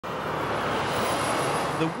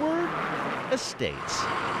The word estates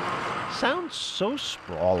sounds so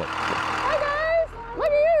sprawling. Hi guys!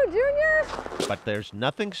 Look at you, Junior! But there's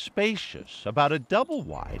nothing spacious about a double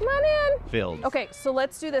wide. Come on in! Filled Okay, so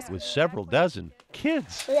let's do this. with several dozen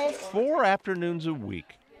kids. 4 afternoons a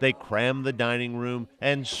week, they cram the dining room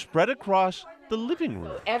and spread across the living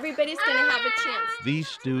room. Everybody's going to have a chance. These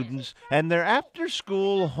students and their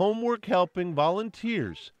after-school homework helping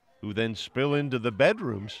volunteers, who then spill into the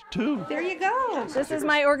bedrooms, too. There you go. This is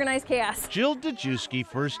my organized chaos. Jill Dejewski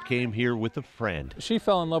first came here with a friend She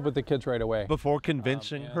fell in love with the kids right away. before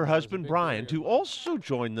convincing her husband Brian to also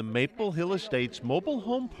join the Maple Hill Estates Mobile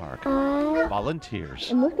Home Park.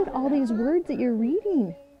 Volunteers. And look at all these words that you're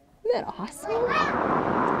reading. Isn't that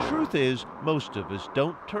awesome? Truth is, most of us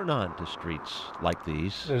don't turn on to streets like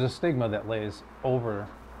these. There's a stigma that lays over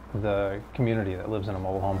the community that lives in a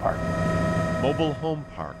mobile home park. Mobile home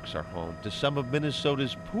parks are home to some of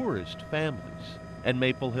Minnesota's poorest families, and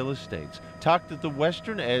Maple Hill Estates, tucked at the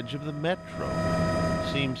western edge of the metro,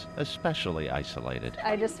 seems especially isolated.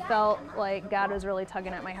 I just felt like God was really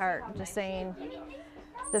tugging at my heart, just saying,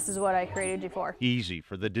 this is what I created you for. Easy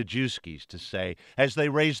for the Dejewskis to say as they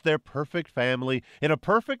raised their perfect family in a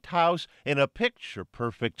perfect house in a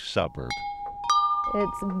picture-perfect suburb.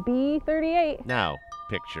 It's B38. Now,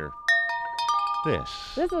 picture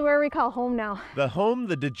this. This is where we call home now. The home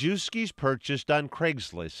the Dejewskis purchased on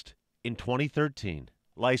Craigslist in 2013,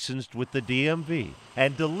 licensed with the DMV,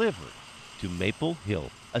 and delivered to Maple Hill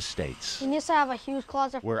Estates, We used to have a huge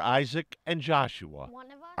closet. where Isaac and Joshua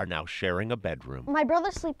are now sharing a bedroom. My brother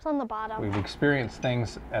sleeps on the bottom. We've experienced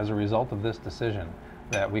things as a result of this decision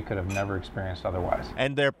that we could have never experienced otherwise.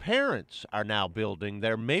 And their parents are now building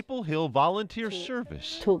their Maple Hill volunteer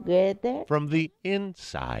service Together. from the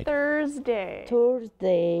inside. Thursday.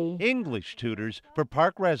 Thursday. English tutors for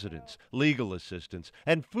park residents, legal assistants,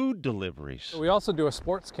 and food deliveries. We also do a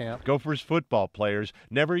sports camp. Gophers football players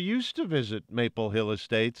never used to visit Maple Hill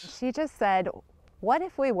Estates, She just said, what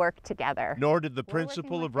if we work together? nor did the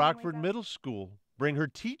principal of Rockford Middle School bring her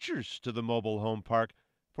teachers to the mobile home park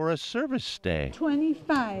for a service day,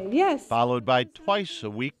 25, yes. followed by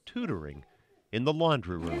twice-a-week tutoring in the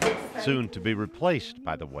laundry room, soon to be replaced,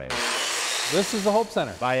 by the way, This is the Hope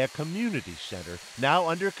Center. by a community center now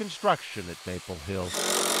under construction at Maple Hill,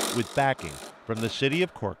 with backing from the city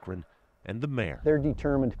of Corcoran and the mayor. They're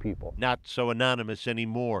determined people. Not so anonymous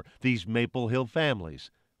anymore, these Maple Hill families,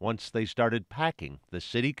 once they started packing the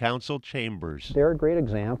city council chambers. They're a great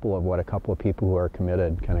example of what a couple of people who are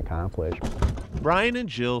committed can accomplish. Brian and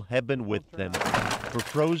Jill have been with them for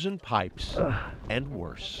frozen pipes and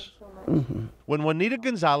worse. When Juanita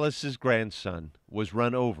Gonzalez's grandson was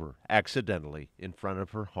run over accidentally in front of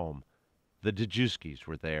her home, the Dejewskis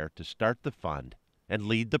were there to start the fund and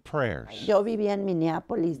lead the prayers. Yo vivía en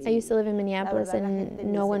Minneapolis. I used to live in Minneapolis and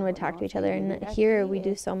no one would talk to each other, and here we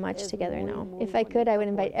do so much together now. If I could, I would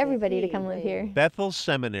invite everybody to come live here. Bethel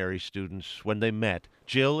Seminary students, when they met,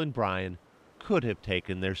 Jill and Brian could have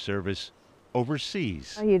taken their service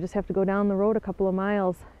overseas. You just have to go down the road a couple of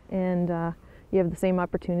miles and you have the same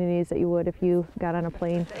opportunities that you would if you got on a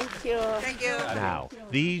plane. Thank you. Thank you. Now,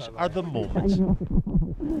 these are the moments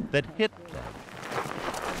that hit them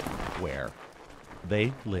where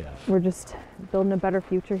they live. We're just building a better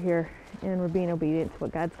future here, and we're being obedient to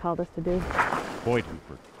what God's called us to do. Boyd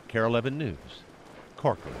Hooper, KARE 11 News,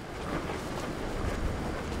 Corcoran.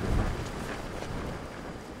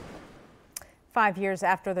 Five years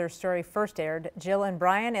after their story first aired, Jill and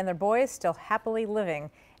Brian and their boys still happily living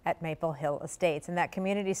at Maple Hill Estates. And that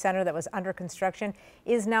community center that was under construction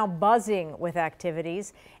is now buzzing with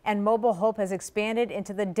activities, and Mobile Hope has expanded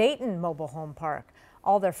into the Dayton Mobile Home Park.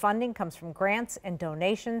 All their funding comes from grants and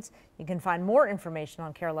donations. You can find more information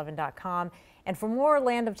on KARE11.com. And for more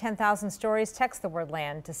Land of 10,000 stories, text the word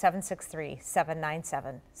LAND to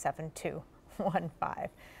 763-797-7215.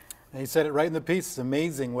 He said it right in the piece. It's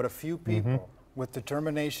amazing what a few people with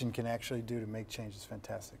determination can actually do to make change. It's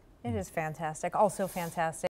fantastic. It is fantastic. Also fantastic.